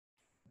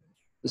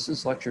This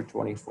is lecture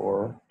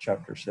 24,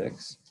 chapter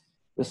 6.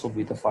 This will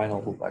be the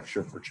final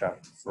lecture for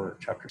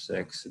chapter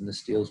 6, and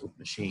this deals with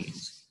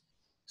machines.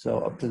 So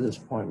up to this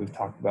point, we've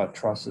talked about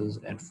trusses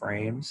and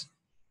frames,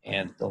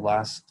 and the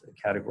last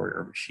category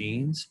are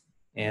machines.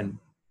 And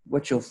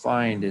what you'll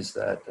find is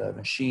that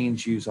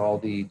machines use all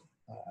the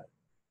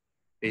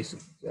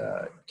basic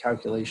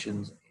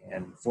calculations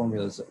and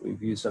formulas that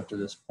we've used up to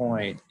this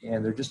point,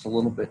 and they're just a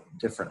little bit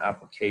different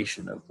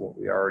application of what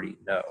we already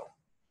know.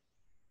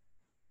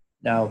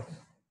 Now,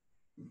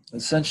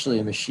 essentially,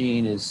 a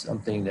machine is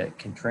something that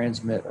can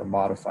transmit or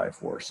modify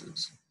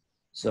forces.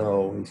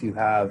 So if you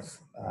have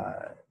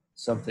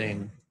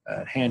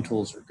hand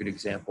tools are a good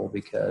example,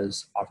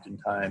 because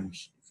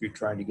oftentimes if you're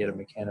trying to get a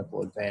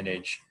mechanical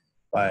advantage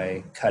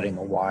by cutting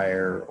a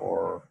wire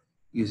or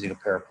using a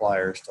pair of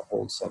pliers to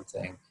hold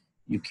something,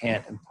 you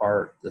can't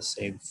impart the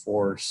same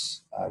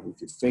force with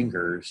your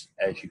fingers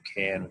as you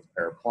can with a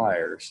pair of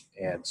pliers.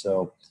 And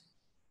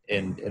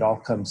it all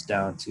comes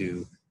down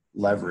to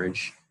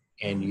leverage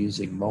and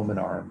using moment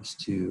arms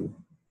to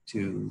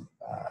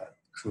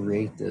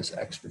create this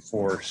extra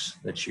force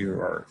that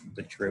you're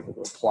able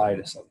to apply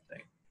to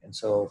something. And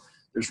so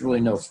there's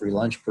really no free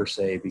lunch per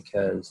se,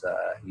 because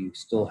you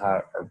still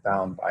are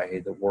bound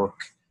by the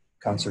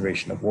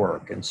conservation of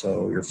work. And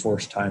so your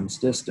force times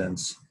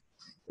distance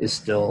is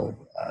still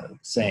the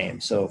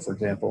same. So for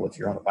example, if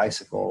you're on a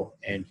bicycle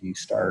and you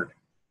start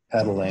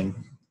pedaling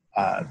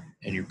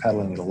and you're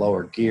pedaling at a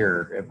lower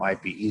gear, it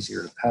might be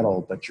easier to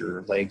pedal, but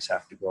your legs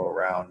have to go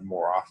around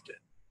more often.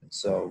 And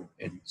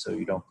so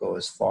you don't go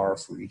as far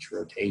for each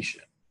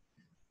rotation,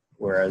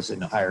 whereas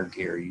in a higher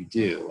gear you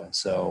do. And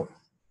so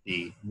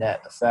the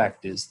net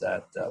effect is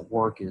that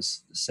work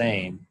is the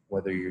same,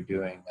 whether you're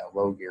doing a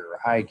low gear or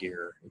high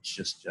gear. It's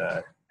just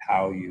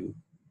how you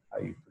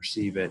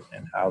perceive it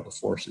and how the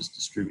force is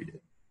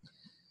distributed.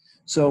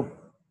 So,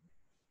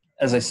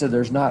 as I said,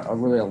 there's not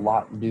really a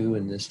lot new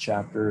in this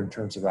chapter in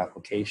terms of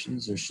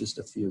applications. There's just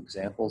a few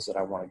examples that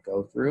I want to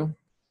go through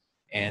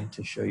and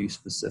to show you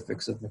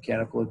specifics of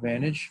mechanical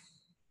advantage.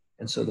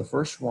 And so the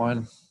first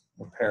one,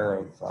 a pair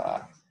of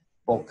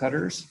bolt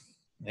cutters.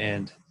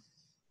 And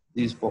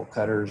these bolt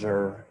cutters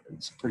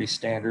it's pretty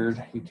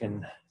standard. You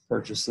can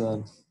purchase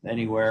them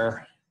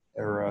anywhere.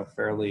 They're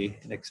fairly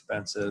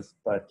inexpensive,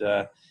 but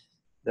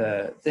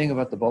the thing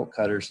about the bolt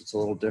cutters, it's a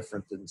little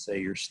different than,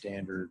 say, your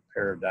standard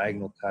pair of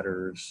diagonal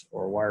cutters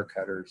or wire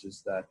cutters,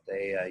 is that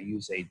they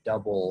use a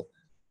double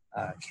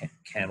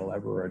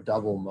cantilever or a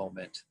double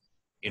moment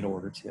in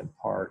order to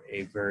impart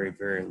a very,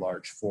 very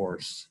large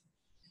force.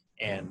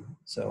 And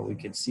so we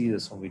can see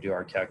this when we do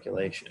our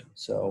calculation.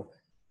 So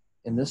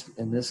in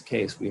this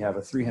case, we have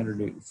a 300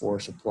 Newton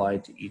force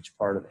applied to each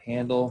part of the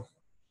handle,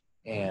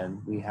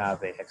 and we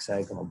have a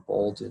hexagonal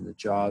bolt in the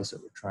jaws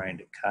that we're trying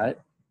to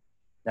cut.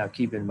 Now,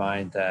 keep in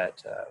mind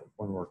that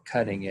when we're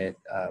cutting it,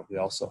 we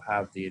also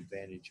have the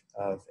advantage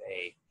of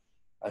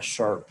a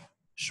sharp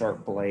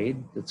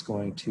blade that's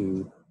going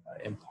to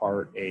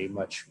impart a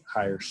much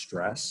higher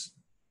stress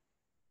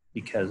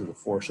because of the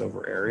force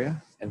over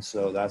area. And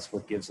so that's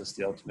what gives us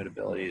the ultimate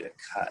ability to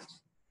cut.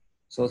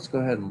 So let's go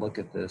ahead and look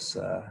at this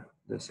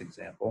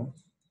example.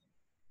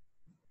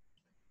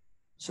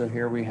 So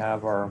here we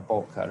have our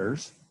bolt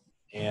cutters.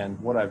 And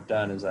what I've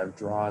done is I've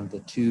drawn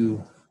the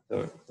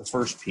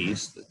first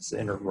piece that's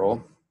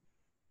integral,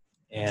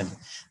 and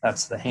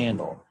that's the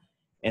handle.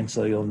 And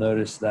so you'll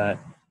notice that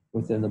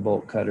within the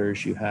bolt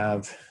cutters, you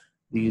have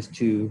these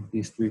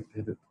three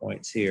pivot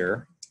points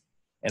here,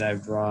 and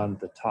I've drawn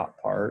the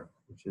top part,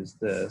 which is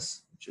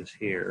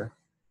here.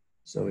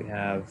 So we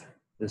have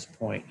this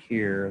point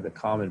here, the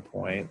common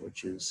point,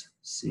 which is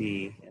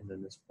C, and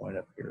then this point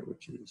up here,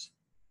 which is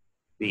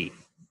B.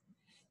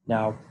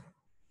 Now,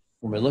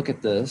 when we look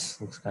at this,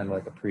 it looks kind of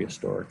like a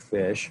prehistoric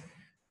fish,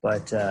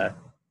 but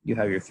you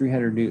have your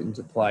 300 newtons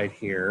applied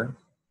here,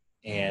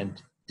 and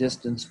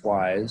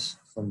distance-wise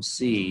from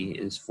C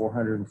is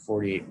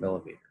 448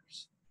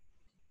 millimeters.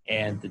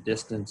 And the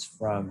distance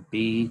from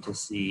B to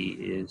C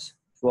is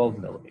 12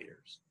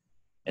 millimeters.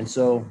 And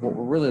so what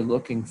we're really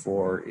looking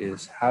for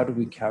is, how do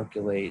we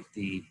calculate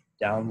the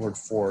downward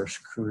force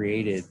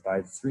created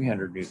by the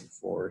 300 Newton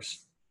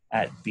force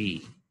at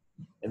B?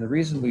 And the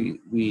reason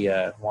we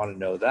want to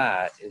know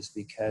that is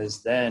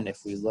because then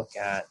if we look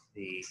at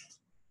the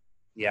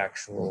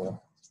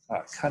actual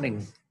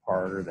cutting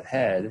part, or the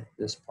head,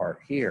 this part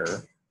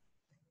here,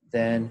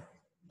 then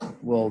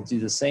we'll do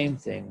the same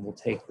thing. We'll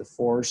take the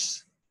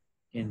force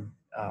in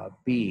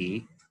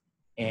B,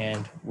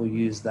 and we'll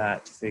use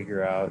that to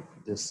figure out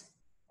this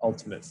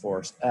ultimate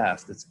force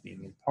F that's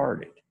being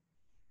imparted.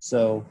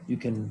 So you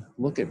can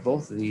look at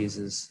both of these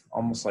as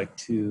almost like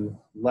two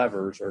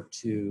levers or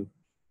two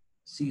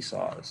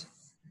seesaws.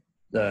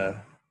 The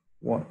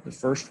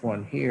first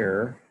one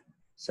here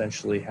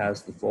essentially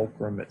has the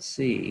fulcrum at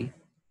C,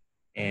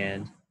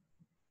 and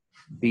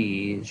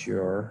B is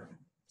your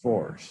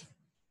force.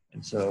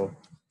 And so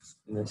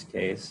in this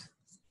case,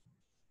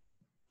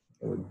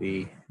 it would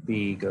be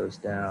B goes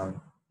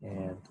down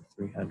and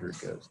 300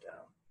 goes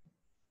down,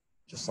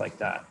 just like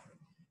that.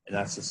 And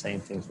that's the same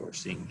things we're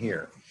seeing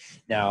here.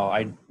 Now,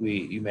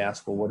 you may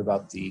ask, well, what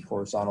about the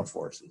horizontal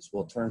forces?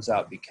 Well, it turns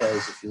out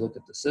because if you look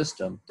at the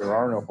system, there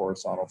are no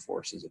horizontal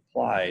forces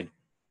applied,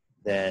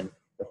 then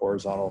the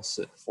horizontal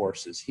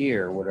forces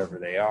here, whatever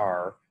they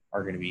are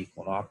going to be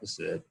equal and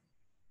opposite,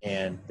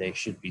 and they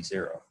should be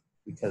zero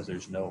because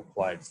there's no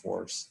applied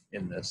force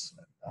in this,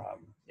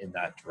 in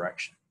that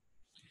direction.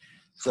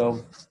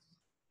 So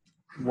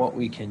what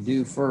we can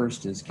do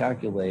first is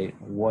calculate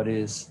what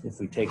is, if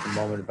we take a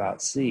moment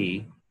about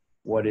C,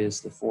 what is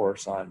the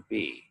force on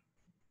B?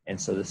 And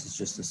so this is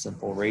just a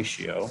simple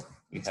ratio.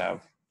 We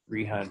have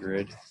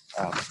 300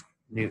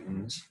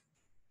 newtons,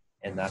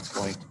 and that's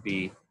going to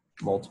be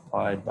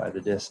multiplied by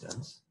the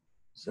distance.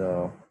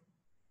 So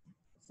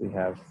if we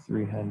have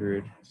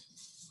 300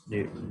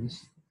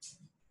 newtons,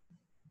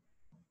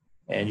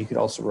 and you could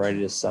also write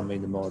it as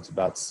summing the moments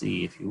about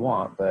C if you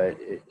want, but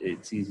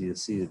it's easy to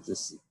see that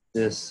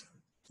this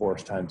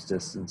force times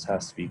distance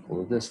has to be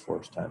equal to this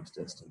force times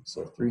distance.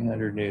 So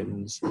 300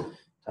 newtons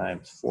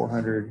times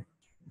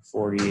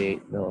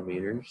 448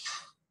 millimeters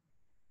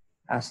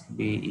has to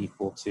be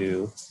equal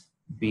to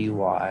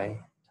By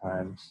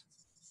times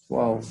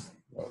 12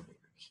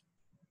 millimeters.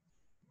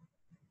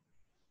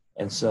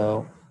 And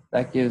so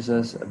that gives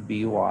us a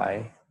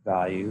By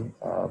value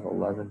of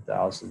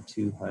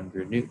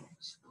 11,200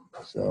 newtons.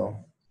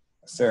 So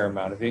a fair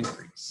amount of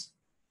increase.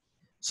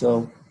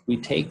 So we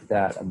take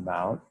that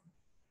amount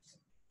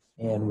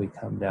and we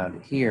come down to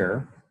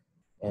here.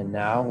 And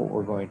now what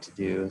we're going to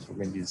do is we're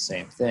going to do the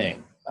same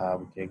thing.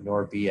 We can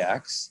ignore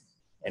Bx,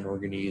 and we're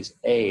going to use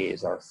A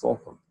as our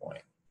fulcrum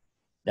point.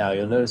 Now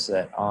you'll notice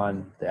that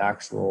on the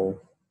actual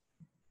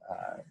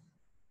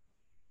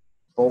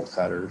bolt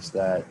cutters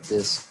that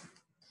this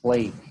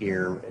plate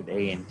here at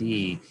A and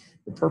D,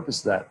 the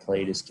purpose of that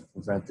plate is to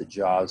prevent the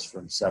jaws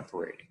from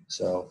separating.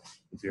 So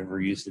if you ever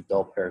used a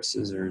dull pair of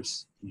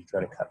scissors and you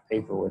try to cut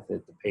paper with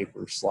it, the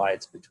paper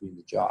slides between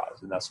the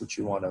jaws, and that's what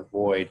you want to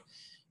avoid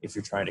if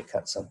you're trying to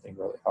cut something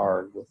really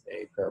hard with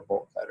a pair of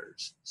bolt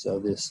cutters. So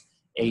this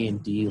A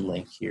and D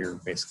link here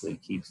basically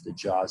keeps the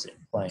jaws in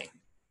plane.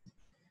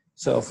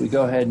 So if we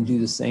go ahead and do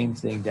the same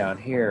thing down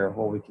here,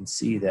 well, we can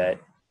see that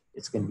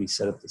it's going to be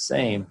set up the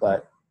same,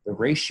 but the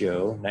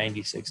ratio,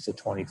 96 to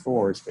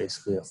 24, is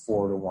basically a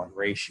 4-to-1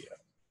 ratio.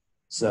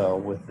 So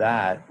with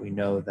that, we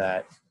know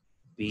that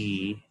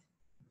B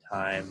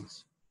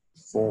times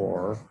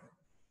 4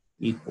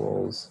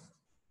 equals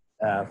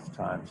F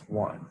times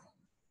 1.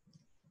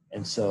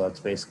 And so it's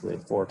basically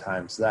 4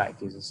 times that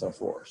gives us a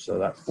force. So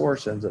that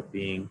force ends up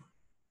being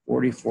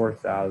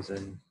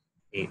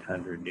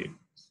 44,800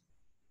 newtons,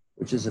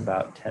 which is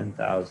about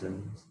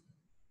 10,000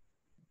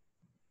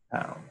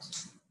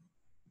 pounds.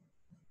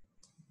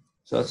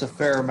 So it's a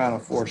fair amount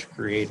of force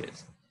created.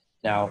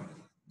 Now,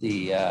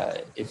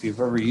 if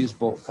you've ever used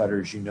bolt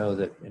cutters, you know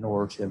that in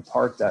order to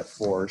impart that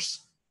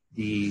force,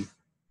 the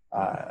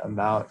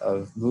amount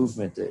of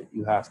movement that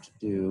you have to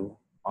do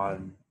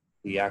on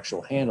the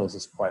actual handles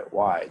is quite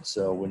wide.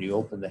 So when you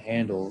open the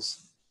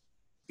handles,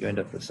 you end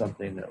up with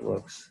something that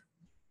looks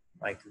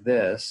like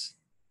this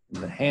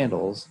in the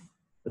handles,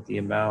 but the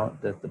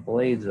amount that the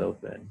blades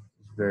open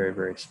is very,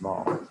 very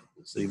small.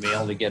 So you may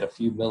only get a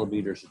few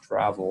millimeters of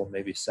travel,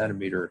 maybe a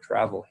centimeter of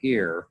travel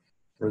here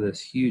for this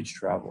huge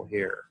travel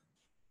here.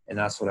 And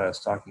that's what I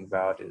was talking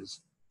about, is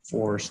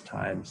force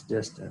times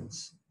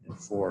distance and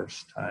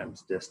force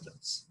times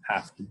distance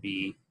have to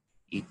be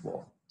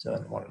equal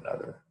to one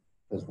another,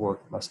 because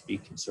work must be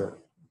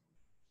conserved.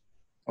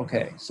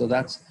 Okay, so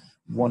that's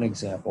one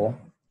example.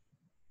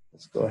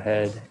 Let's go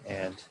ahead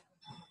and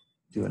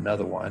do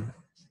another one.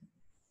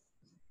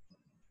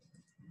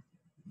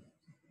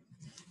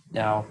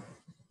 Now,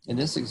 in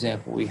this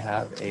example, we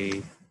have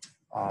a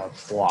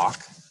block,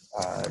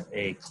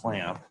 a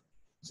clamp.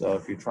 So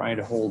if you're trying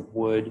to hold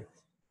wood,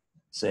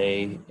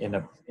 say in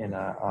a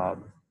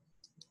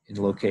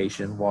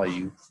location while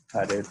you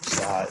cut it,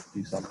 saw it,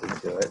 do something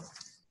to it,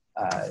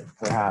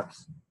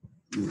 perhaps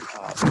you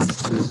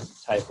use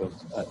this type of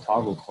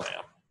toggle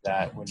clamp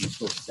that when you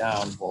push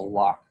down will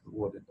lock the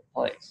wood into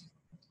place.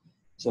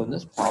 So in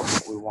this problem,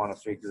 what we want to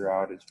figure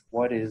out is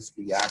what is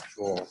the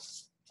actual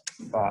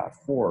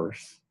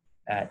force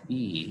at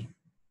E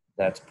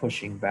that's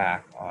pushing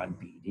back on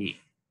BD.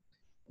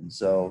 And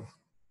so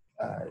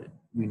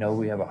we know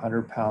we have a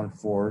 100-pound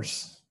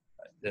force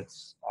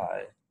that's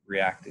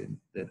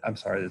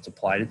that's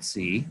applied at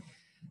C.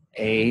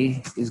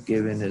 A is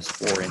given as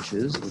 4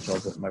 inches, which I'll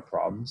put in my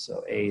problem.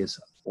 So A is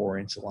a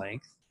 4-inch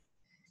length.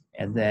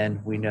 And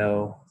then we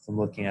know from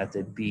looking at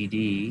that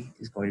BD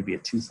is going to be a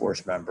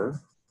 2-force member.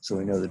 So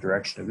we know the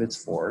direction of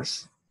its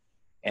force.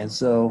 And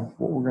so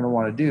what we're going to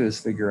want to do is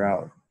figure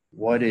out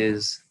what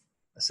is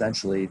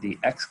essentially the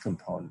X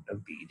component of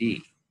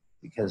BD,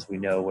 because we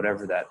know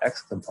whatever that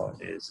X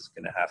component is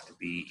going to have to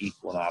be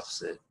equal and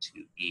opposite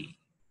to E.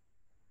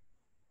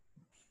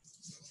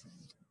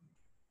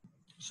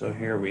 So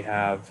here we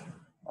have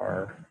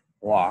our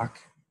block,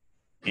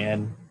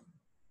 and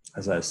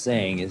as I was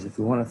saying, is if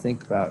we want to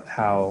think about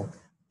how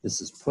this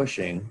is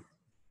pushing,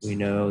 we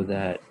know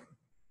that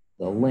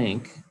the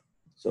link,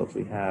 So if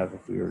we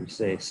were to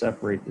say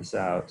separate this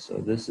out, so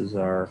this is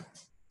our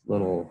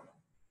little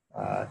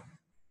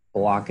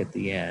block at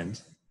the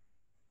end,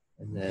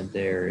 and then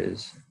there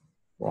is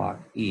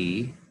block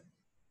E,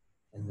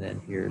 and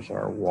then here's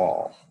our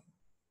wall.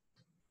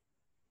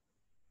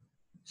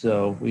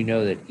 So we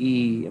know that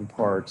E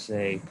imparts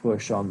a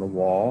push on the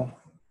wall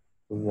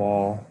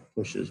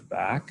pushes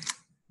back.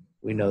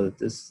 We know that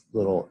this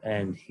little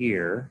end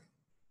here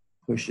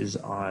pushes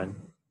on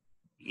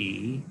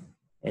E,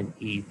 and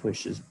E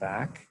pushes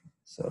back.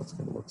 So it's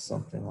going to look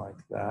something like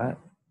that,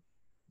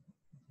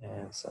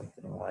 and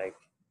something like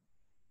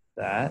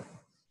that.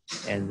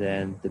 And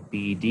then the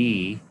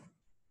BD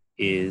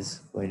is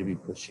going to be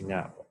pushing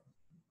out.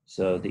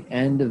 So the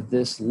end of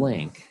this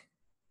link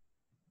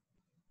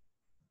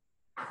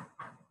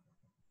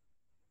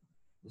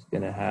is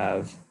going to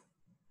have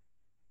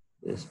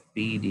this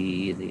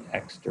BD in the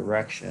X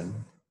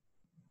direction,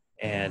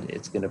 and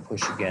it's going to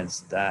push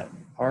against that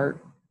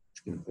part. It's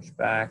going to push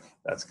back.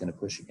 That's going to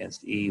push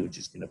against E, which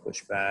is going to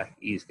push back.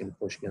 E is going to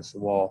push against the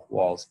wall.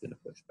 Wall is going to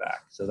push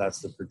back. So that's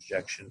the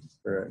progression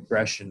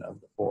of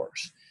the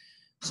force.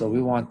 So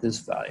we want this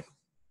value.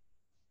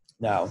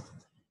 Now,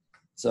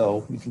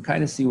 so you can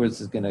kind of see where this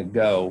is going to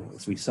go.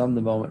 If we sum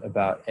the moment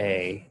about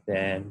A,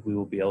 then we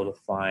will be able to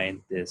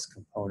find this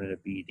component of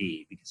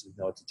BD, because we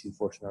know it's a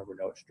two-force number, we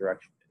know which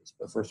direction it is.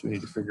 But first we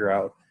need to figure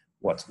out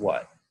what's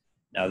what.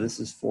 Now this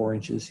is 4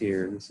 inches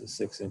here, this is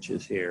 6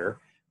 inches here.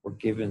 We're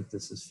given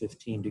this is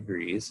 15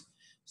 degrees.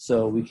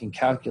 So we can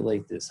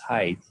calculate this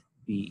height,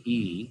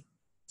 BE,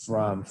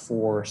 from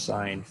 4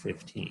 sine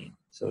 15.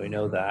 So we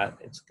know that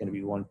it's going to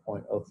be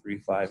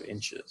 1.035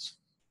 inches.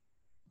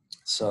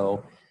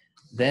 So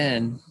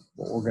then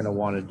what we're going to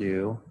want to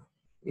do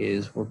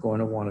is we're going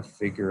to want to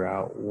figure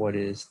out what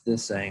is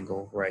this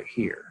angle right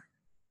here.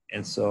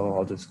 And so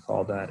I'll just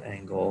call that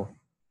angle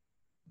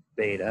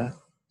beta.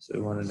 So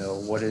we want to know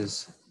what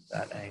is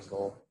that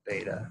angle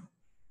beta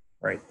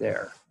right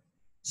there.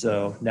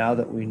 So now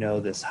that we know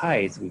this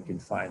height, we can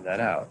find that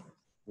out.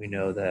 We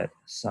know that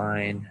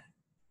sine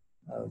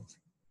of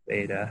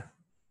beta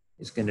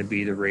is going to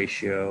be the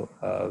ratio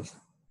of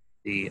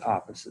the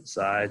opposite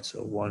side.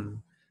 So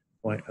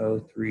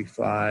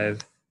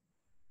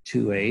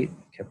 1.03528,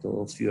 kept a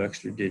little few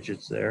extra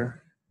digits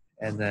there.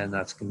 And then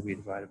that's going to be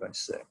divided by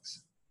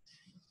 6.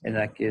 And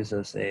that gives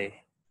us a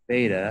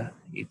beta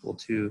equal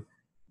to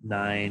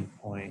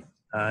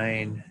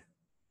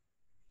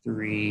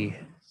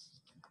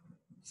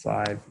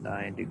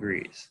 9.9359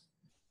 degrees.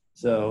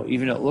 So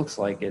even though it looks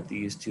like it,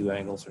 these two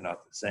angles are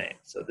not the same.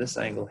 So this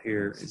angle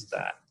here is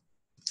that.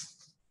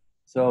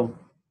 So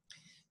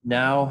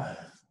now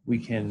we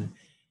can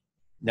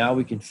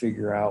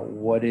figure out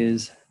what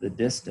is the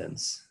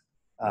distance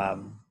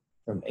from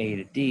A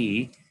to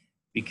D,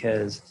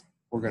 because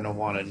we're going to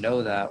want to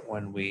know that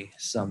when we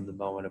sum the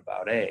moment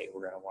about A.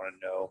 We're going to want to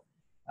know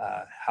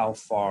how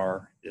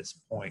far this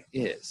point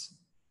is.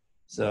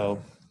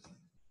 So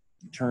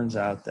it turns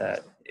out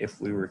that if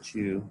we were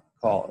to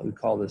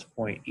call this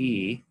point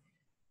E,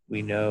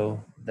 we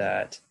know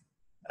that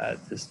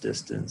this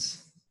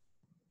distance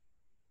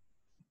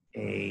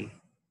AE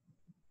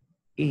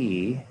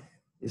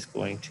is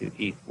going to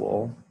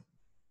equal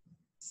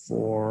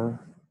 4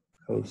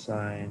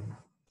 cosine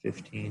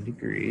 15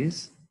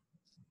 degrees.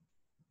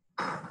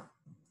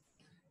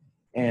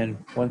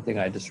 And one thing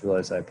I just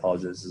realized, I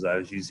apologize, is I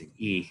was using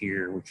E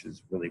here, which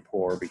is really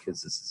poor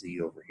because this is E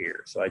over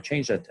here. So I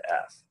changed that to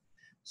F.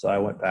 So I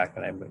went back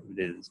and I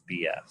did it as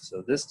BF.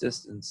 So this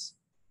distance,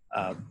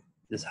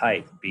 this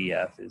height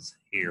BF is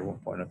here,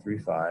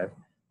 1.035.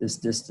 This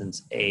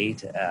distance A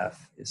to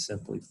F is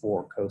simply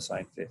 4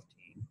 cosine 15.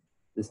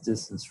 This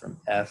distance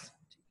from F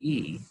to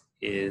E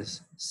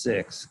is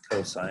 6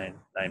 cosine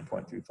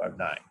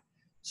 9.359.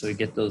 So we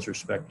get those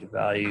respective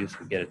values.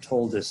 We get a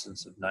total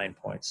distance of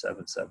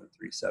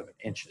 9.7737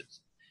 inches.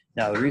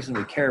 Now, the reason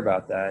we care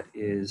about that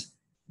is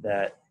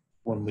that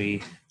when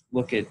we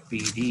look at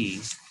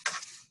BD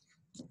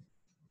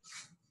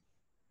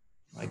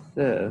like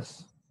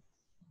this,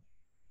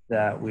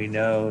 that we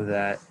know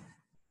that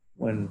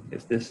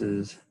if this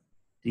is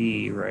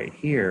D right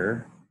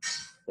here,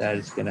 that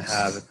is going to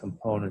have a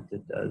component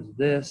that does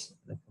this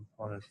and a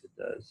component that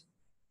does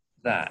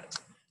that,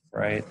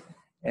 right?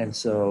 And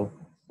so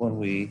when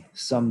we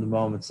sum the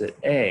moments at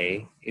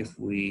A, if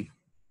we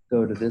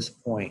go to this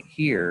point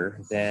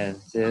here, then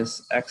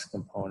this X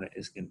component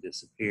is going to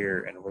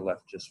disappear and we're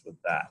left just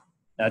with that.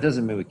 Now, it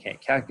doesn't mean we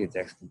can't calculate the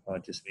X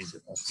component, it just means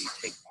it won't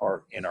take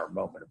part in our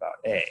moment about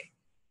A.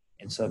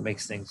 And so it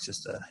makes things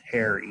just a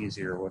hair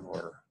easier when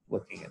we're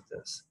looking at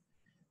this.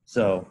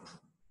 So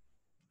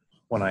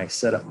when I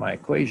set up my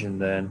equation,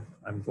 then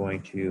I'm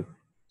going to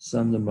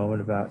sum the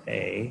moment about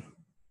A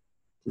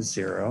to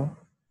 0,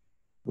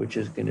 which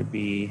is going to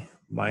be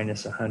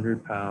minus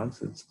 100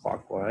 pounds, it's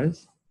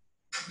clockwise,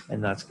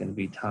 and that's going to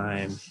be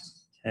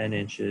times 10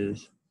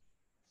 inches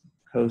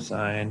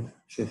cosine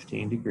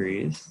 15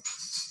 degrees.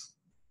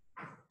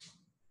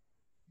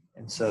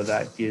 And so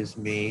that gives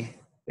me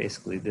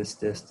basically this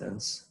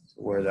distance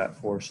to where that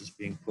force is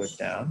being put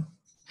down.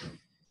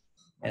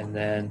 and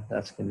then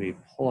that's going to be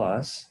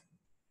plus.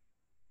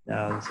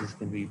 Now this is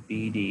going to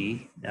be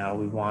BD. Now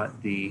we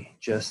want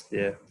just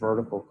the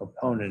vertical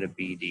component of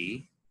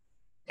BD.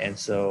 And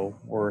so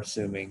we're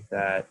assuming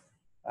that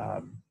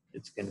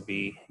it's going to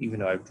be, even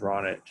though I've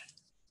drawn it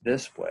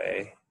this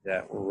way,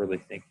 that we're really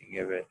thinking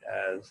of it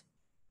as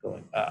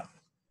going up.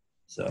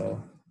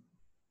 So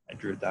I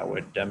drew it that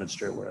way to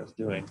demonstrate what I was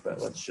doing, but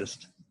let's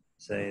just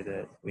say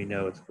that we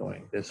know it's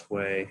going this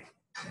way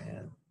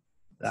and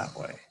that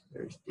way.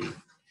 There's D.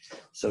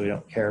 So we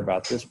don't care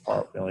about this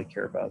part, we only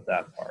care about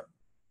that part.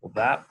 Well,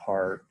 that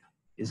part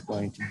is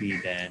going to be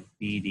then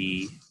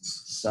BD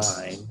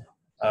sine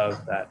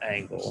of that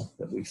angle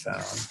that we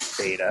found,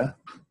 theta.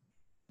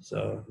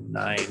 So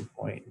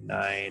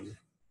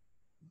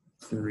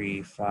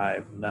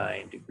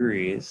 9.9359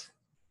 degrees,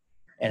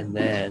 and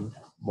then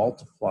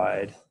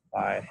multiplied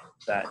by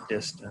that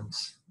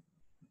distance,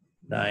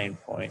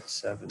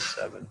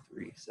 9.7737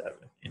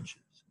 inches.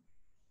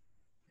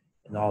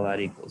 And all that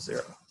equals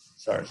 0.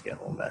 Sorry, it's getting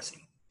a little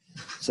messy.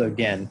 So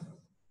again,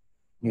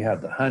 you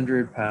have the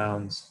 100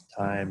 pounds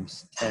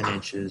times 10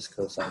 inches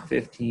cosine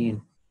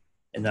 15,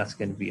 and that's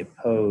going to be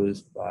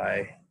opposed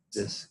by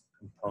this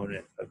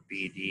component of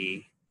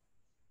BD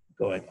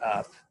going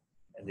up,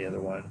 and the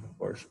other one, of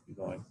course, will be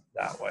going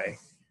that way,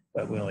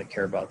 but we only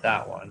care about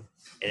that one,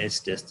 and its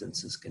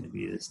distance is going to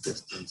be this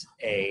distance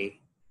AE,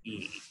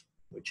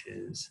 which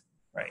is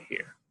right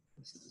here.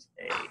 This is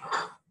AE.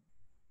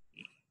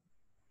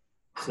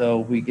 So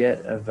we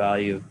get a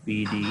value of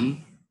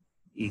BD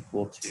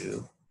equal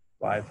to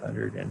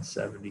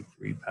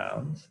 573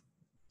 pounds.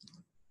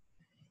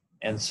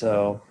 And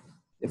so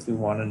if we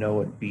want to know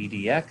what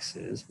BDX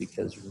is,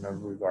 because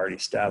remember we've already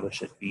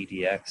established that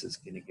BDX is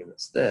going to give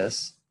us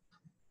this,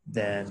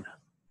 then,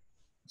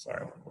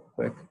 sorry, real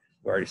quick,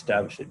 we've already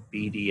established that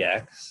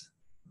BDX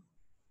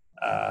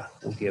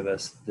will give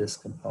us this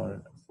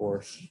component of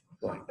force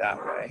going that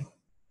way.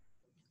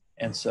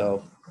 And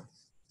so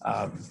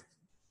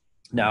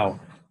now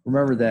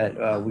remember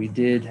that we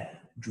did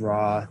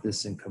draw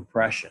this in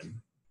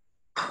compression,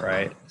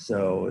 right?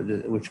 So,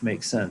 which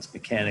makes sense.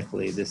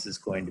 Mechanically, this is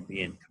going to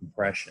be in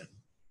compression.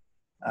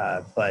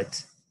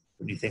 But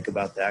when you think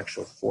about the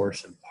actual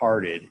force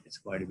imparted, it's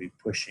going to be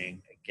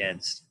pushing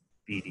against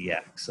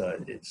BDX. So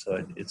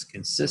it's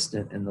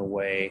consistent in the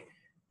way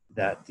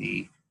that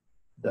the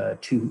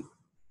two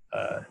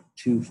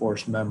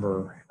force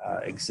member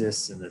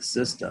exists in the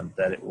system,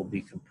 that it will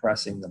be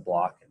compressing the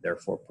block and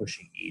therefore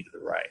pushing E to the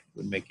right. It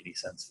wouldn't make any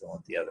sense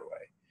going the other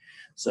way.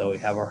 So we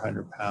have our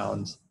 100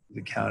 pounds,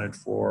 we've accounted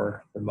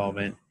for the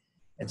moment,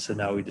 and so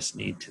now we just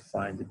need to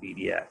find the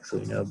BDX. So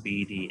we know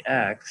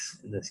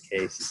BDX, in this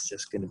case, is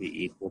just going to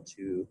be equal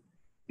to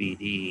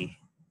BD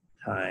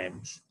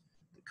times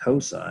the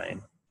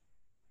cosine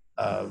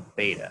of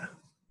beta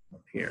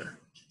up here.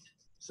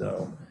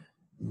 So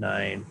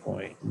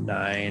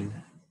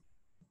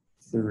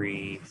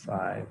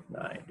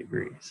 9.9359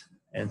 degrees.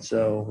 And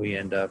so we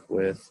end up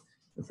with,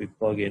 if we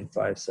plug in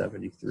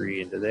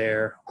 573 into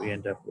there, we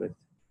end up with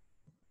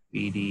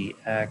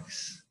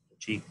BDX,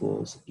 which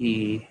equals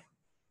E,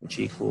 which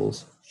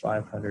equals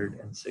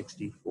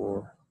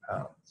 564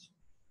 pounds.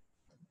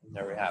 And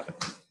there we have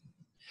it.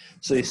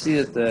 So you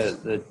see that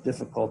the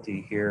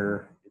difficulty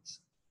here,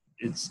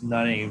 it's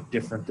not any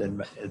different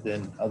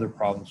than other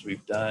problems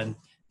we've done.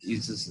 It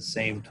uses the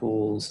same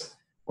tools.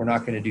 We're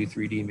not going to do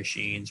 3D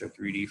machines or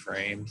 3D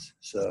frames,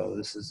 so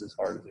this is as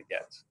hard as it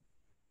gets.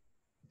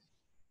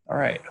 All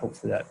right,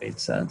 hopefully that made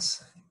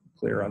sense.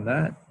 Clear on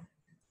that.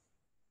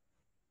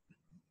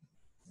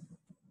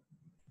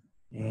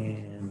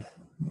 And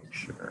make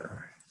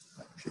sure,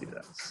 actually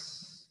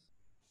that's,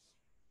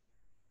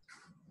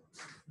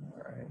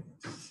 all right.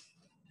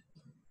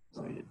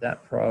 So we did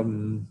that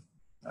problem.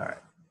 All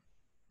right.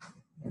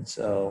 And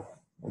so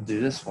we'll do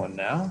this one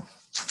now.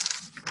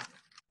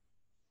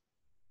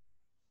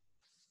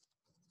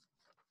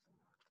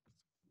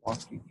 Walk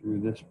you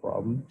through this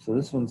problem. So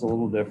this one's a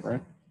little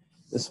different.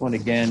 This one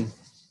again,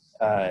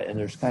 and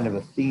there's kind of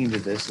a theme to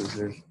this, is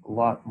there's a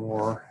lot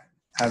more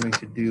having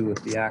to do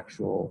with the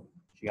actual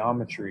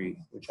geometry,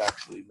 which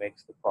actually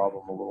makes the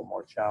problem a little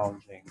more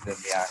challenging than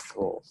the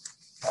actual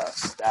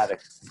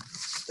statics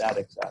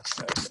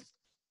aspect. So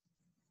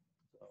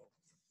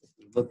if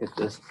we look at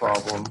this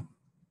problem,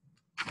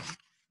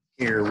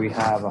 here we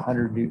have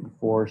 100 Newton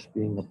force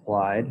being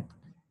applied,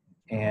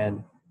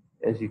 and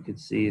as you can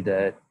see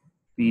that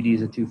BD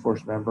is a two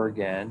force member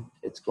again.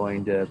 It's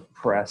going to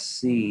press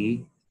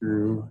C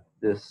through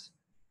this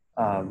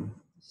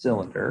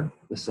cylinder.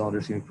 The cylinder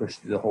is going to be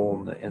pushed through the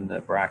hole in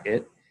the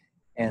bracket,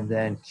 and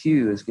then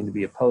Q is going to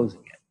be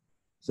opposing it.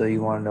 So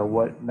you want to know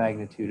what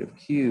magnitude of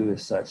Q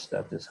is such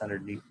that this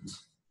 100 Newton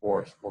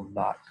force will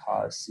not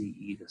cause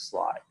CE to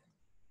slide.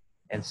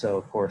 And so,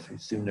 of course, we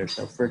assume there's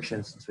no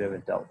friction since we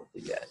haven't dealt with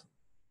it yet.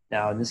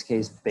 Now, in this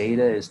case,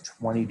 beta is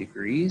 20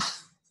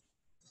 degrees.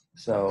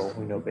 So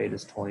we know beta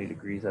is 20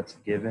 degrees, that's a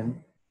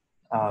given.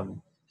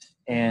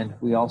 And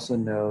we also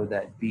know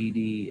that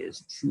BD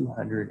is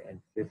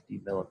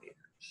 250 millimeters.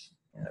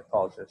 And I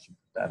apologize to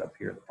put that up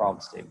here in the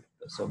problem statement.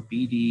 So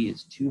BD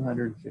is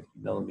 250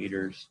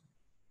 millimeters,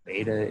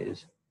 beta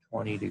is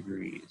 20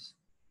 degrees.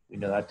 We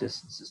know that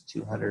distance is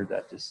 200,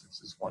 that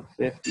distance is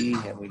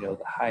 150, and we know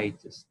the height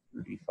is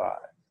 35.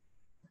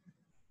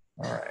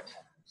 All right,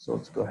 so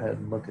let's go ahead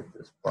and look at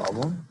this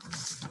problem.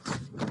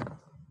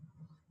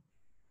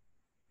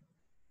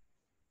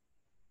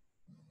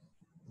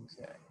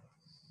 Okay,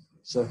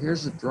 so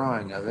here's a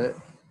drawing of it.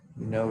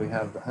 We know we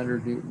have the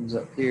 100 newtons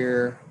up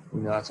here.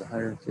 We know that's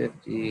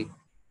 150.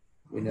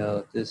 We know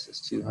that this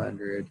is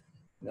 200.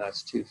 We know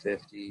that's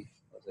 250,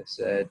 as I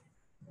said,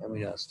 and we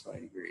know it's 20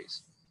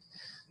 degrees.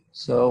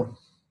 So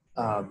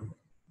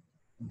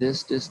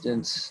this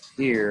distance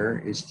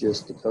here is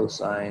just the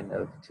cosine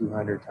of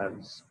 200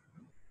 times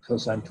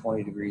cosine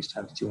 20 degrees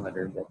times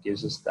 200. That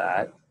gives us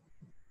that.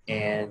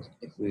 And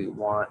if we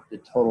want the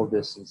total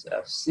distance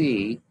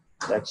FC,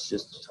 that's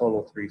just the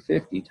total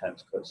 350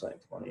 times cosine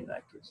 20, and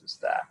that gives us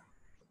that.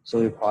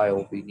 So we probably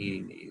will be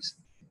needing these.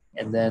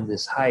 And then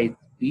this height,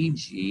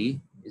 BG,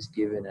 is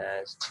given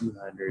as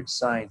 200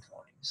 sine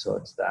 20. So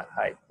it's that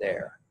height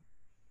there.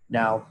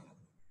 Now,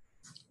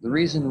 the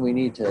reason we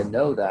need to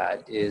know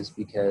that is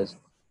because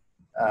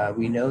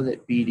we know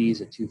that BD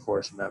is a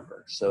two-force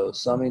member. So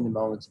summing the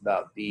moments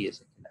about B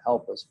isn't going to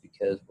help us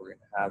because we're going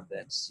to have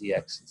then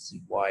CX and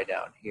CY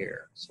down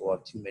here. So we'll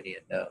have too many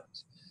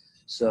unknowns.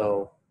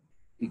 So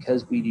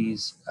because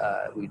BD's,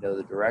 we know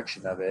the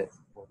direction of it,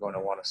 we're going to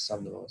want to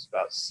sum the moments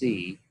about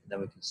C, and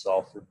then we can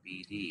solve for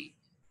BD.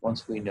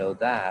 Once we know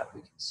that,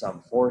 we can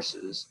sum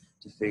forces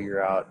to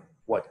figure out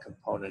what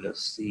component of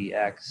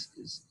CX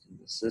is in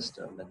the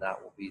system, and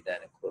that will be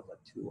then equivalent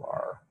to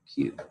our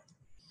Q.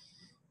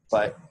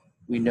 But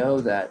we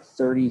know that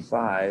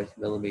 35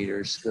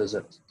 millimeters goes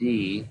up to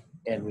D,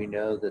 and we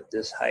know that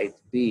this height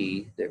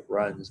B that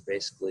runs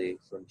basically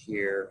from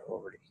here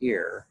over to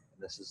here,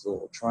 and this is the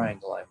little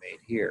triangle I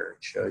made here,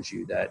 it shows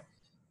you that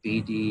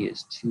BD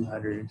is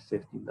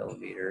 250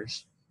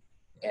 millimeters,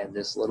 and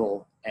this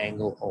little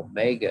angle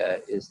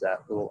omega is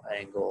that little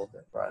angle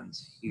that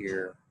runs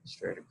here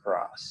straight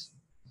across.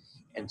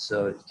 And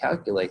so to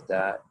calculate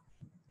that,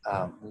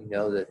 we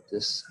know that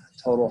this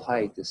total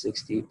height is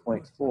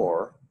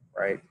 68.4,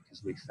 right?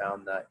 Because we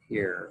found that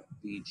here,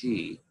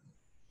 BG,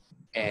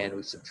 and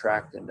we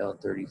subtract the known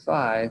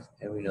 35,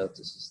 and we know that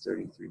this is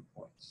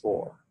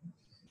 33.4.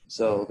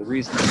 So the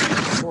reason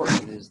it's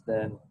important is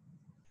then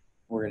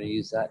we're going to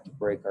use that to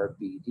break our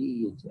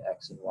BD into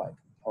X and Y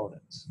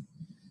components.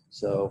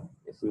 So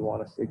if we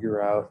want to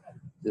figure out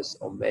this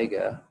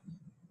omega,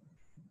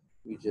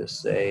 we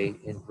just say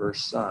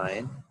inverse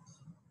sine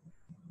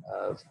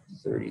of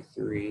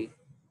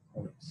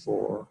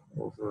 33.4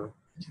 over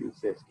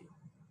 250.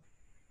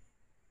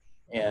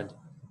 And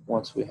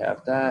once we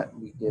have that,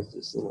 we give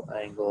this little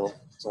angle,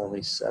 it's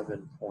only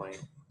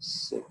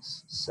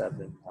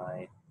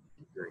 7.679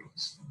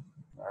 degrees.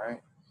 All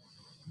right.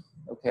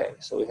 Okay,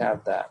 so we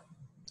have that.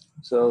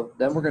 So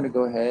then we're going to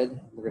go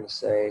ahead, we're going to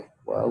say,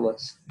 well,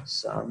 let's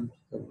sum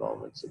the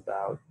moments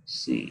about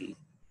C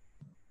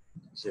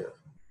 0.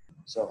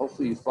 So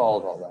hopefully you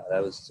followed all that.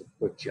 That was a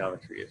quick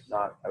geometry. If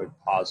not, I would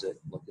pause it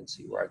and look and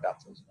see where I got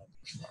those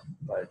numbers from.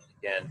 But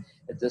again,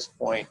 at this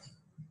point,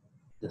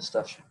 this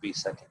stuff should be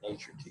second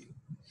nature to you.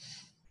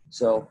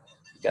 So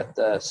you got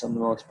the sum of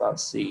the moments about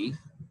C.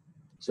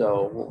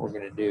 So what we're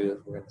going to do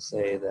is we're going to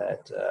say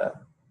that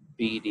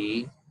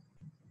BD,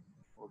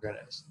 we're going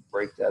to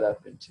break that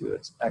up into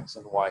its X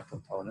and Y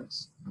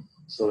components.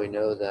 So we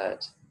know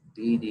that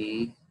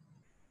BD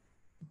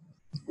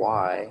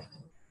Y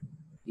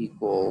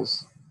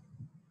equals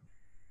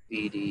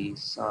BD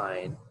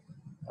sine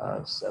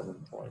of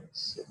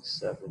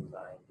 7.679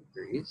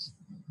 degrees,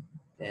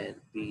 and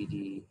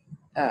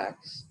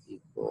BDX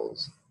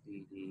equals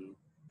BD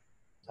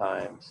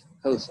times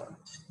cosine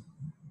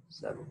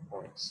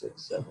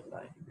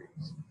 7.679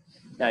 degrees.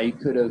 Now you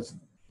could have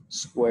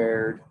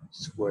squared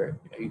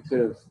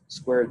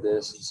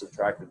this and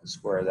subtracted the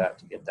square of that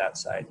to get that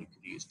side. You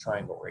could use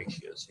triangle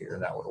ratios here.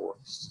 That would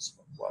work just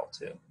well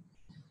too.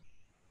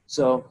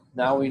 So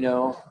now we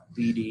know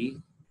BD.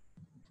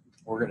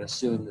 We're going to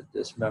assume that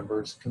this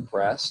member is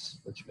compressed,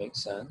 which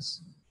makes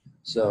sense.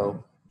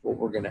 So what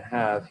we're going to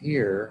have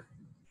here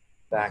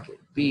back at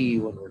B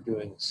when we're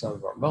doing some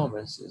of our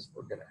moments is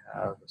we're going to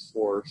have a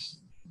force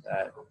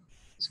that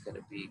is going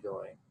to be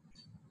going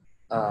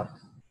up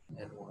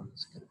and one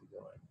that's going to be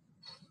going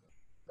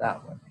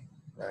that way,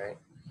 right?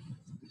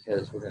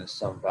 Because we're going to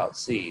sum about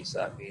C. So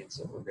that means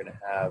that we're going to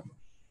have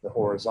the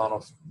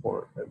horizontal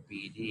support of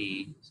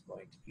BD is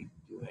going to be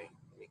doing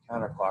a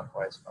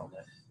counterclockwise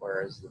moment,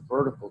 whereas the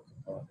vertical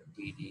component of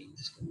BD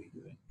is going to be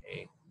doing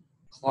a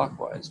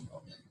clockwise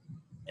moment.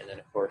 And then,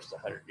 of course, the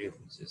 100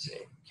 newtons is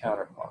a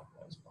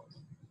counterclockwise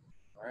moment.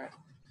 All right.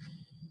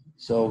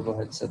 So we'll go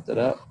ahead and set that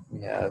up.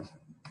 We have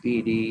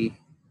BD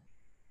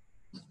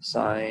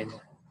sine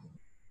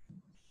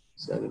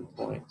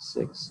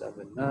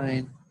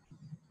 7.679,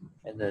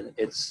 and then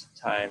it's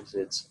times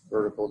its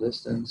vertical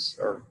distance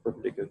or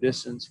perpendicular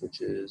distance,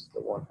 which is the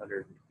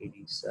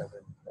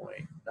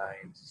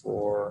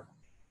 187.94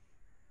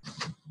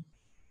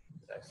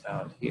 I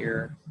found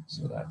here.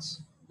 So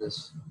that's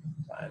this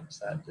times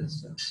that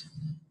distance.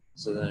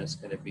 So then it's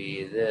going to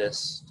be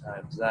this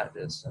times that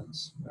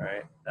distance,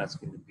 right? That's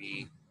going to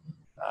be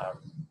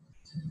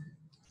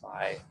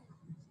my,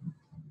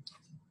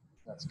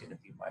 that's going to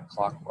be my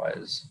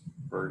clockwise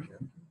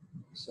version.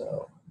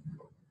 So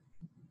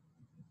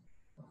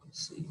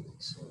let's see.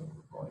 So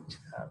we're going to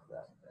have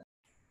that then.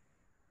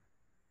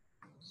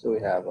 So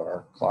we have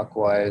our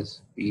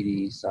clockwise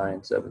BD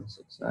sine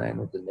 769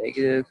 with the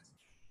negative,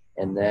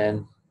 and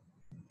then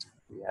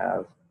we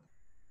have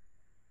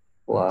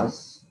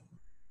plus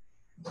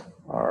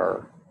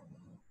our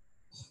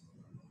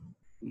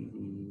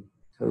BD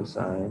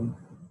cosine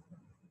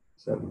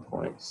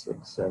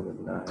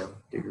 7.679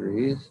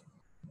 degrees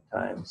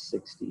times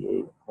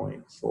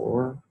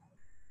 68.4,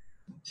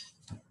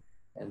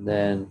 and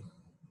then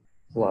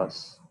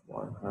plus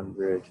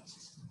 100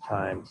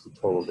 times the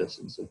total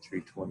distance of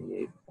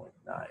 328.9,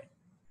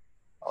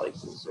 all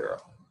equals 0.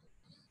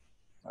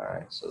 All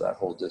right, so that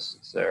whole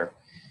distance there.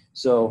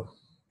 So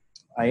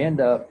I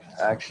end up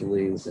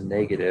actually with a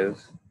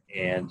negative,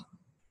 and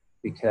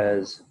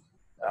because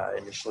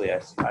initially I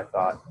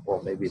thought,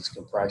 well, maybe it's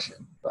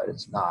compression, but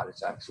it's not.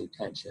 It's actually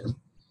tension.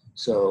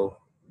 So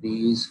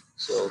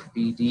so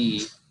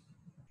BD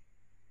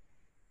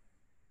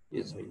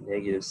gives me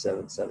negative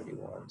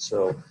 771.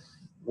 So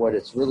what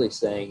it's really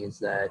saying is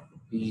that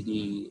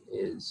BD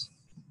is,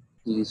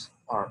 these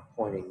aren't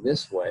pointing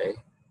this way,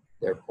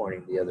 they're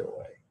pointing the other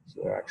way.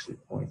 So they're actually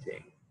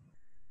pointing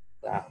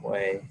that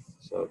way.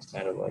 So it's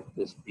kind of like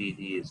this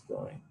BD is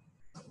going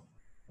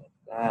like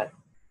that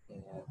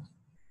and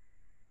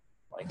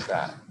like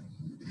that.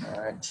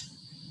 All right.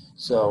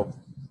 So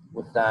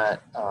with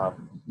that,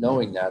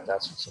 knowing that,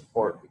 that's what's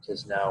important,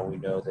 because now we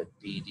know that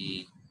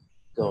BD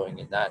going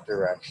in that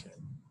direction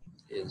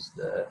is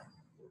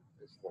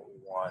what we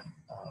want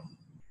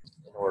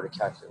in order to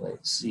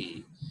calculate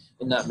C.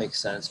 And that makes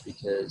sense,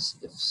 because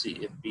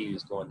if B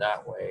was going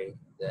that way,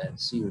 then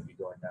C would be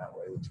going that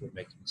way, which would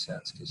make any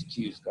sense because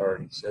Q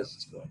already says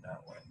it's going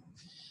that way.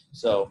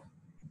 So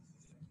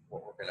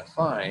what we're going to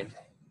find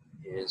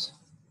is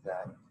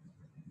that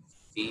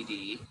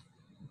BD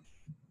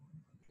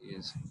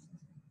is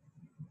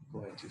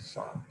going to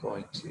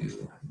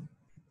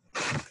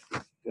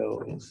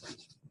go in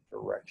this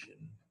direction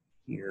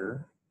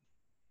here.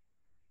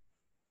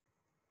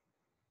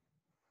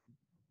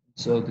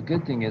 So the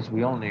good thing is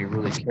we only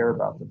really care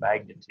about the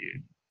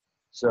magnitude.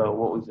 So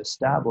what we've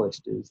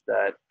established is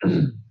that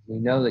we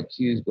know that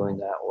Q is going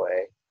that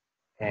way,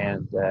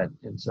 and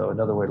so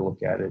another way to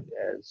look at it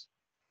as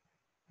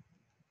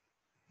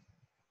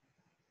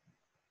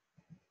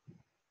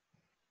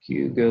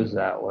Q goes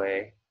that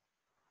way,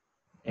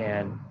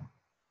 and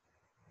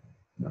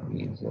that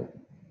means that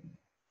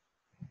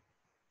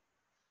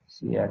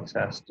CX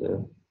has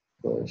to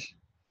push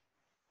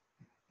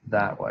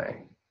that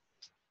way.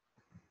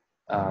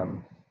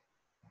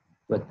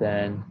 But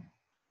then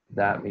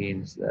that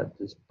means that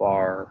this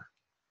bar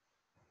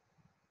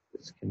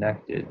that's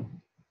connected,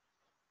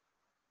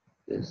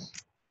 this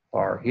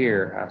bar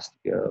here has to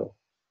go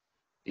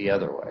the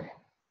other way.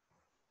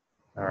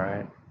 All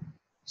right.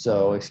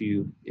 So if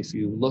you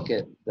look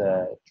at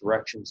the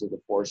directions of the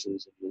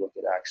forces and you look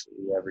at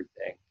actually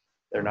everything,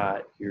 they're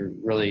not, you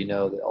really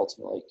know that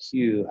ultimately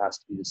Q has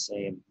to be the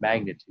same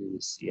magnitude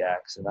as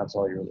CX, and that's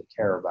all you really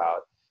care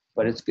about.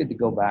 But it's good to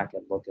go back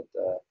and look at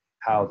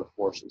how the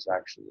forces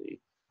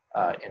actually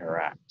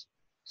interact.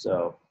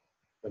 So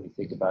when you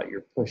think about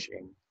you're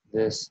pushing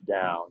this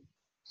down,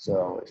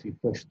 so if you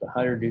push the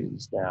 100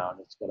 newtons down,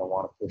 it's going to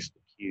want to push the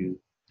Q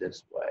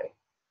this way.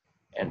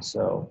 And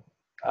so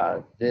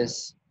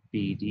this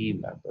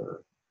BD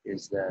member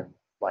is then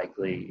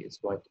likely is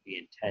going to be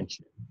in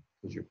tension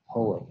because you're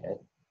pulling it.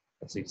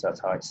 At least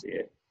that's how I see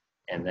it.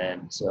 And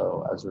then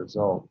so as a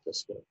result, this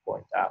is going to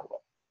point that way.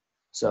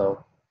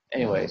 So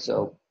anyway,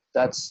 so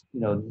that's,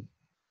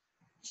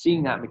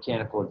 seeing that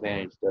mechanical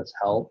advantage does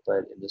help,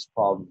 but in this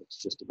problem,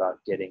 it's just about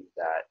getting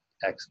that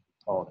X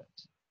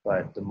component.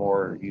 But the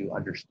more you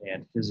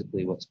understand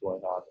physically what's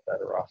going on, the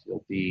better off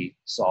you'll be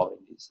solving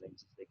these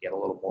things as they get a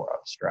little more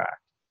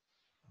abstract.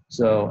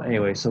 So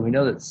anyway, so we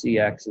know that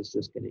CX is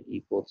just going to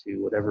equal to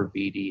whatever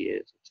BD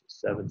is, which is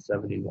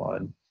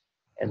 771,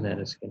 and then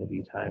it's going to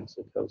be times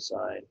the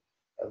cosine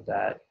of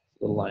that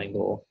little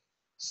angle,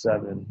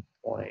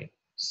 7.679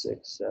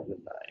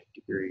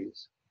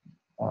 degrees.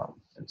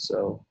 And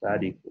so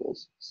that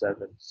equals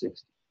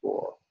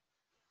 764,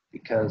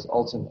 because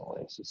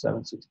ultimately, so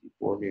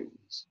 764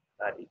 newtons,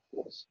 that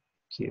equals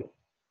Q.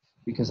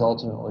 Because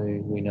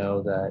ultimately we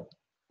know that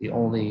the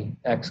only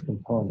X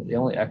component, the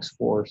only X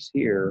force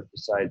here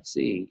besides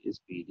C is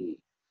BD.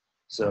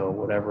 So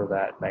whatever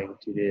that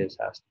magnitude is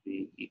has to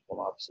be equal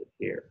and opposite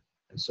here.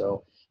 And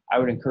so I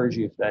would encourage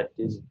you, if that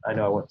is, I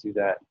know I went through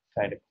that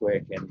kind of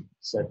quick and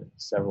said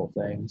several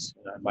things,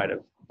 and I might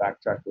have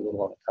backtracked a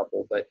little on a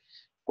couple, but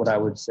what I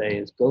would say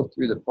is go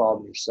through the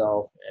problem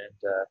yourself and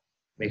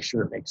make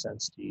sure it makes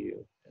sense to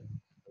you. And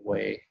the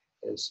way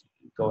is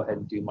go ahead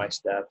and do my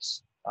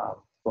steps.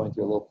 Go going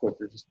through a little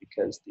quicker just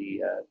because the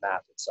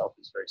math itself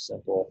is very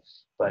simple,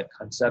 but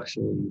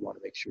conceptually you want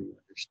to make sure you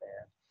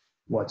understand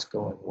what's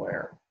going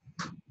where.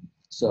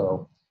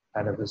 So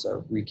kind of as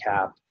a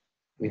recap,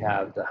 we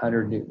have the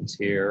 100 newtons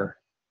here,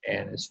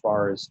 and as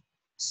far as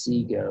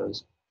C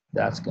goes,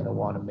 that's going to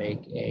want to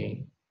make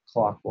a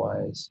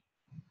clockwise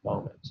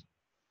moment.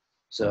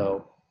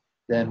 So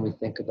then we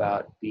think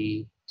about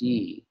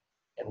BD,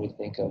 and we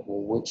think of,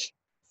 well, which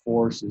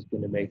force is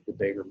going to make the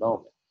bigger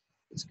moment?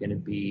 It's going to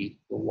be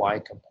the Y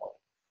component.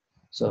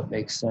 So it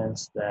makes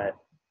sense that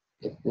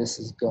if this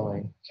is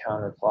going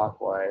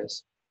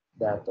counterclockwise,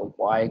 that the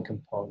Y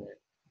component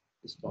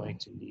is going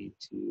to need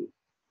to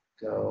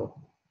go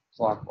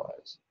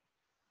clockwise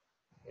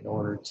in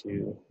order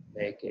to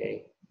make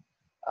a,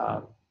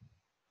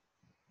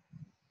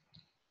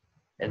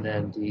 and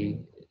then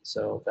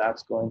so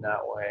that's going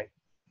that way,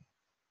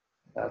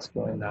 that's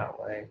going that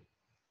way,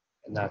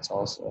 and that's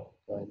also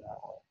going that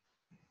way.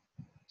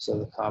 So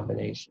the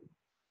combination.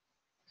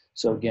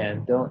 So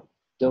again, don't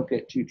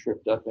get too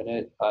tripped up in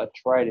it.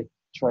 Try to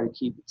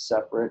keep it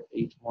separate,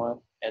 each one,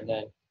 and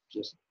then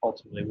just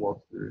ultimately work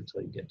through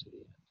until you get to the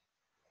end.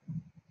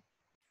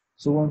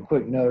 So one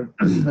quick note,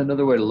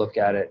 another way to look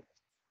at it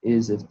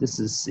is if this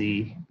is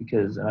C,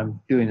 because I'm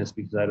doing this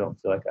because I don't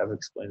feel like I've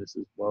explained this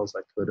as well as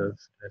I could have,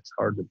 and it's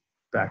hard to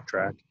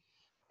backtrack,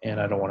 and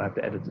I don't want to have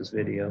to edit this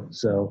video.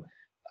 So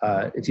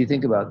if you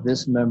think about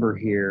this member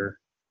here,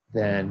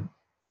 then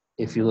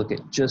if you look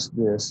at just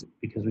this,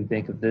 because we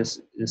think of this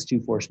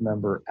two-force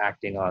member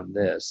acting on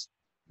this,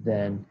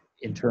 then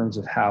in terms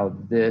of how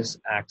this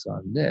acts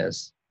on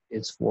this,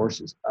 its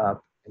force is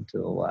up and to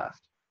the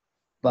left.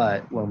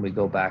 But when we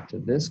go back to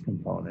this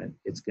component,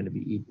 it's going to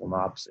be equal and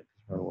opposite.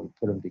 When we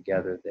put them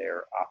together,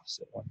 they're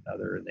opposite one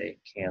another and they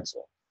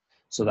cancel.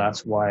 So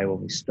that's why when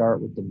we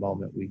start with the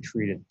moment, we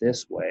treat it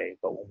this way.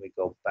 But when we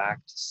go back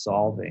to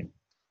solving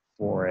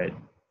for it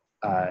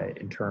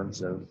in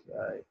terms of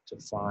to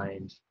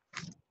find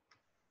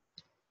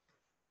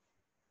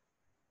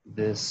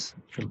this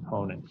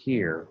component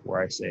here, where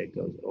I say it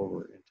goes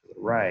over and to the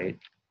right.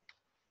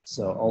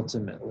 So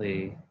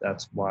ultimately,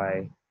 that's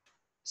why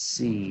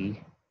the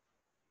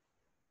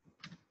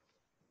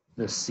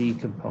C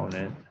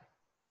component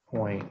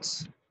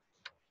points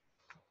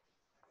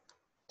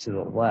to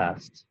the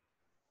left,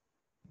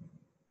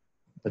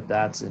 but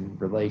that's in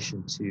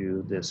relation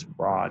to this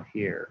rod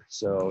here.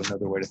 So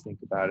another way to think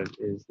about it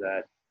is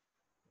that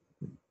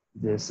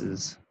this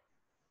is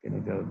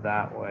going to go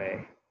that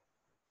way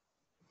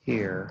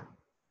here,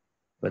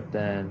 but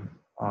then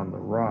on the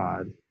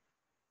rod,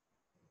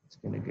 it's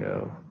going to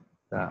go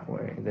that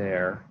way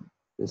there.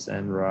 This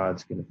end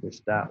rod's going to push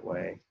that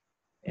way,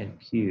 and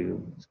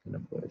Q is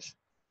going to push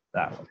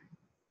that way.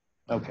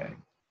 Okay.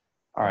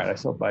 All right. I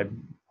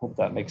hope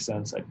that makes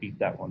sense. I beat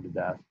that one to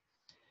death.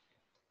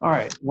 All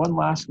right. One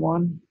last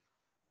one.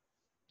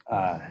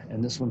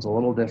 And this one's a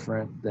little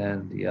different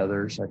than the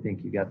others. I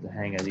think you got the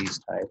hang of these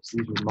types.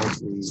 These are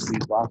mostly,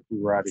 these last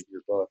two were out of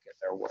your book, and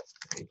they're what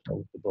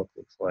the book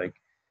looks like.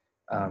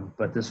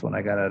 But this one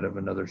I got out of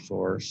another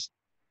source.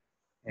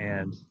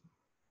 And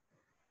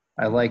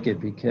I like it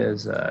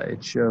because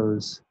it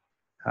shows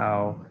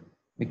how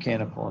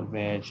mechanical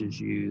advantage is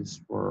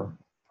used for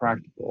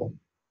practical.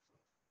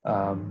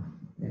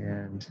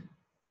 And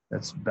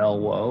that's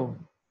Belwo,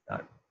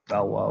 not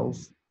Belwow.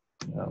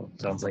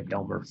 Sounds like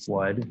Elmer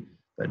Flood,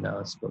 but no,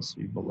 it's supposed to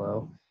be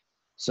below.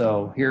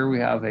 So here we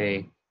have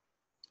a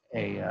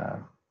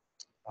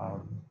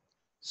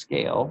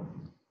scale,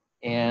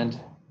 and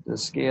the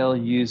scale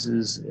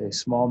uses a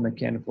small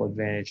mechanical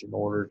advantage in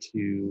order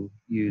to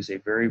use a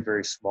very,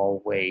 very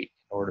small weight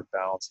in order to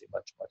balance a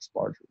much, much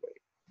larger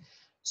weight.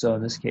 So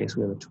in this case,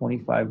 we have a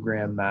 25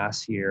 gram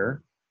mass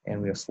here, and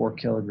we have 4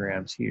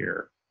 kilograms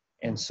here.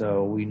 And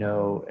so we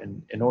know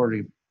in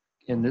order to,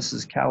 and this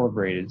is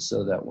calibrated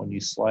so that when you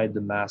slide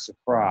the mass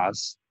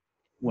across,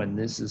 when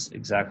this is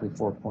exactly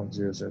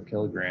 4.00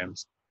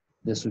 kilograms,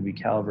 this would be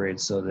calibrated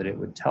so that it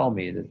would tell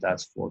me that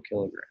that's 4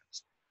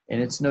 kilograms.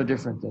 And it's no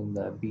different than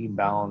the beam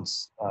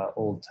balance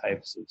old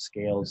types of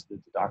scales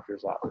that the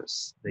doctor's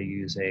office. They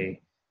use a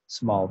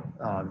small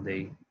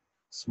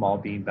small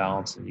beam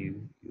balance,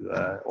 and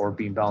or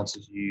beam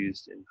balances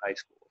used in high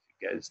school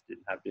if you guys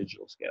didn't have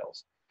digital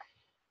scales.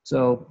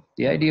 So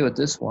the idea with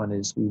this one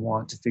is we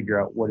want to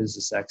figure out what is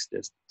this X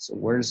distance. So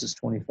where does this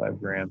 25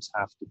 grams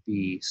have to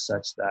be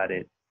such that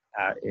it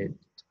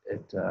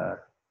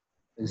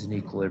is in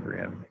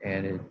equilibrium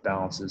and it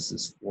balances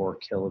this 4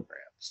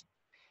 kilograms.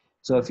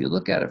 So if you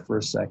look at it for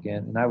a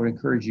second, and I would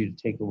encourage you to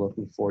take a look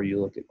before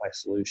you look at my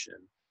solution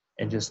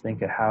and just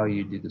think of how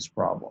you do this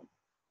problem.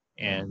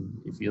 And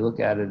if you look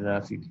at it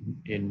enough,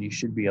 you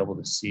should be able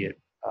to see it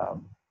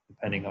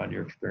depending on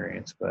your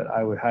experience. But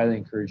I would highly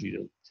encourage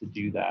you to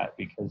do that,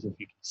 because if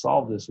you can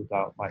solve this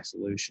without my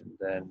solution,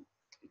 then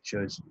it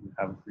shows you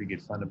have a pretty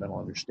good fundamental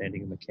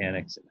understanding of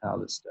mechanics and how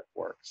this stuff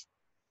works.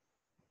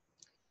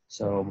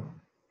 So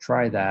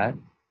try that,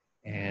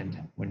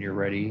 and when you're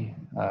ready,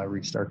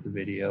 restart the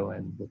video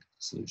and look at the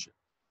solution.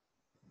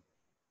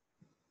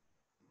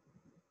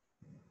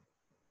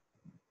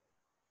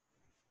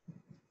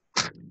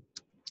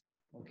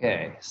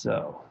 Okay,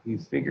 so you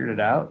figured it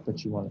out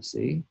that you want to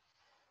see.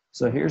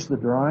 So here's the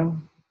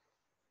drawing.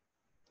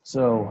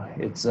 So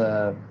if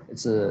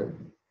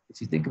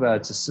you think about it,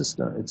 it's a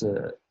system, it's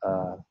a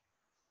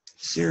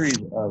series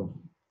of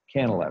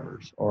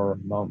cantilevers or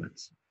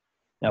moments.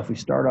 Now, if we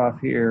start off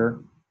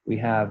here, we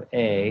have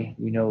A,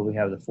 we know we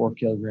have the 4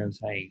 kilograms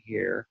hanging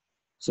here.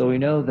 So we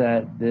know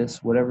that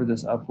this, whatever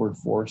this upward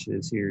force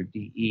is here,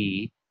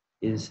 DE,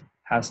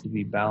 has to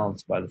be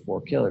balanced by the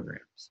 4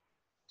 kilograms.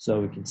 So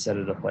we can set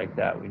it up like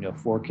that. We know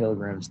 4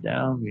 kilograms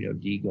down, we know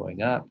D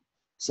going up.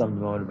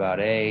 Some moment about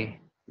A,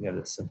 we have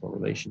this simple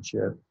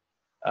relationship.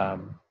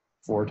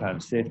 4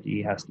 times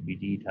 50 has to be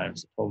D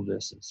times the total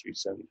distance,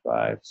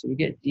 375. So we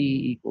get D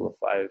equal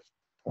to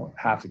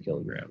half a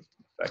kilogram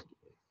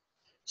effectively.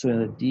 So when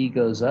the D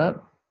goes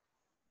up,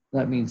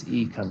 that means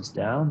E comes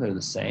down. They're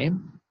the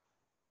same.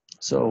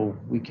 So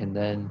we can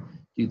then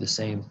do the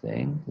same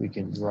thing. We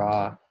can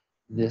draw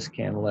this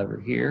cantilever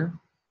here,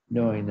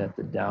 knowing that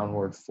the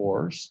downward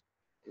force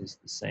is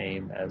the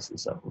same as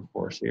this upward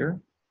force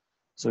here.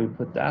 So we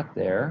put that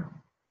there,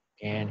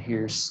 and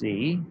here's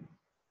C.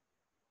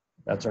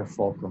 That's our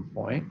fulcrum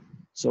point.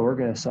 So we're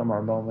going to sum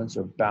our moments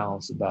or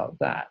balance about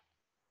that.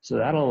 So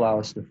that'll allow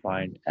us to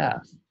find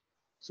F.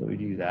 So we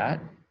do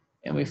that,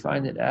 and we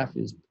find that F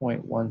is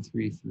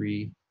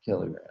 0.133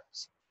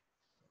 kilograms.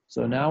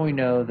 So now we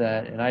know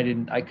that, and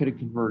I could have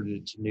converted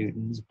it to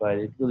newtons, but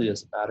it really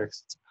doesn't matter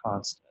because it's a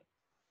constant.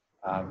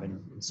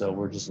 And so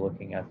we're just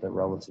looking at the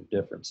relative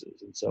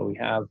differences. And so we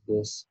have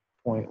this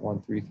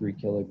 0.133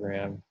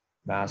 kilogram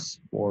mass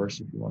force,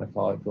 if you want to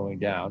call it, going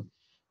down.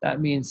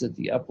 That means that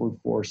the upward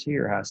force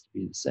here has to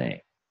be the same.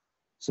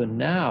 So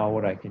now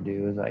what I can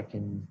do is I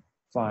can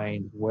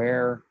find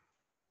where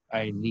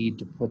I need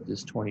to put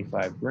this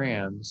 25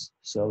 grams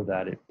so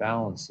that it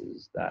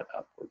balances that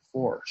upward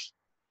force.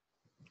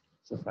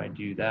 So if I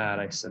do that,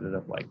 I set it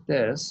up like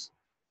this,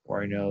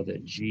 where I know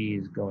that G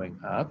is going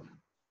up,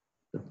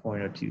 the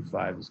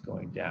 0.025 is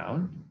going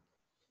down,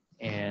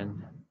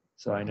 and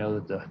so I know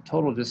that the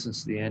total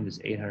distance to the end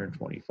is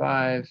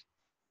 825.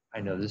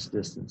 I know this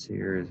distance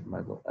here is my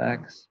little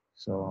x,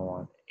 so I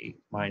want 8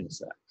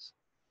 minus x.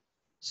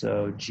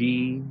 So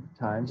G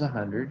times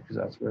 100, because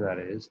that's where that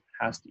is,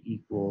 has to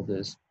equal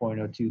this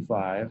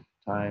 0.025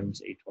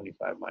 times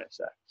 825 minus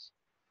x.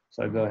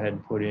 So I go ahead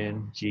and put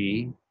in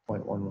G,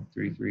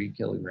 0.133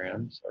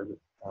 kilograms, or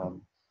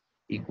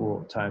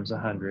equal times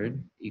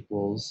 100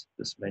 equals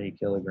this many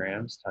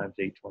kilograms times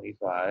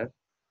 825,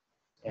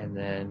 and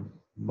then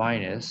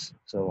minus,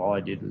 so all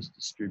I did was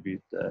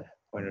distribute the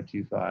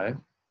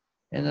 0.025,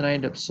 and then I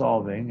end up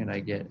solving, and I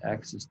get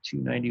x is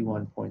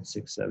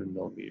 291.67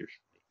 millimeters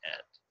from the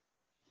end.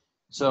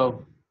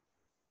 So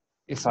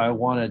if I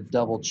want to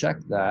double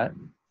check that,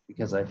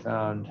 because I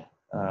found,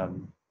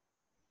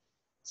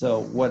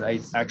 so what I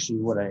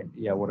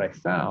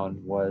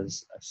found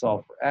was I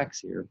solved for x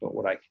here, but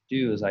what I could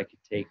do is I could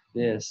take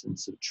this and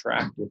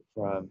subtract it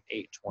from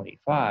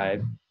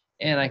 825,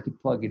 and I could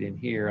plug it in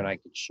here, and I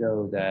could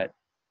show that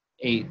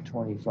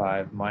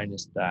 825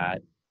 minus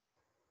that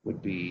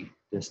would be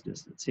this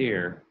distance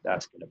here.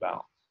 That's going to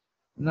balance.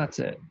 And that's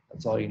it.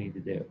 That's all you need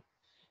to do.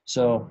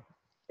 So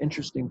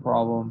interesting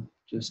problem,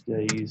 just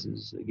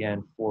uses,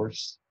 again,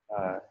 force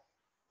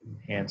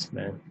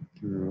enhancement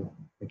through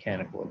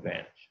mechanical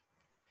advantage.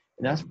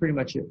 And that's pretty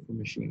much it for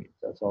machining.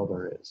 That's all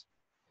there is.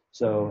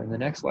 So in the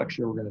next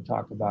lecture, we're going to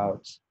talk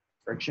about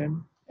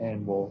friction,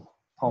 and we'll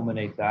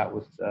culminate that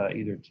with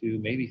either 2,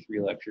 maybe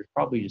 3 lectures,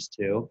 probably just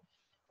 2,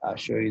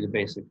 show you the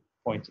basic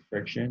points of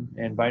friction.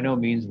 And by no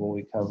means will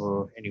we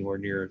cover anywhere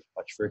near as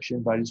much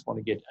friction, but I just want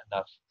to get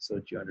enough so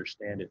that you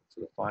understand it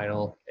to the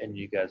final, and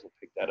you guys will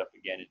pick that up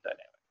again in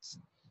dynamics.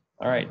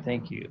 All right,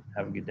 thank you.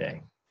 Have a good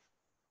day.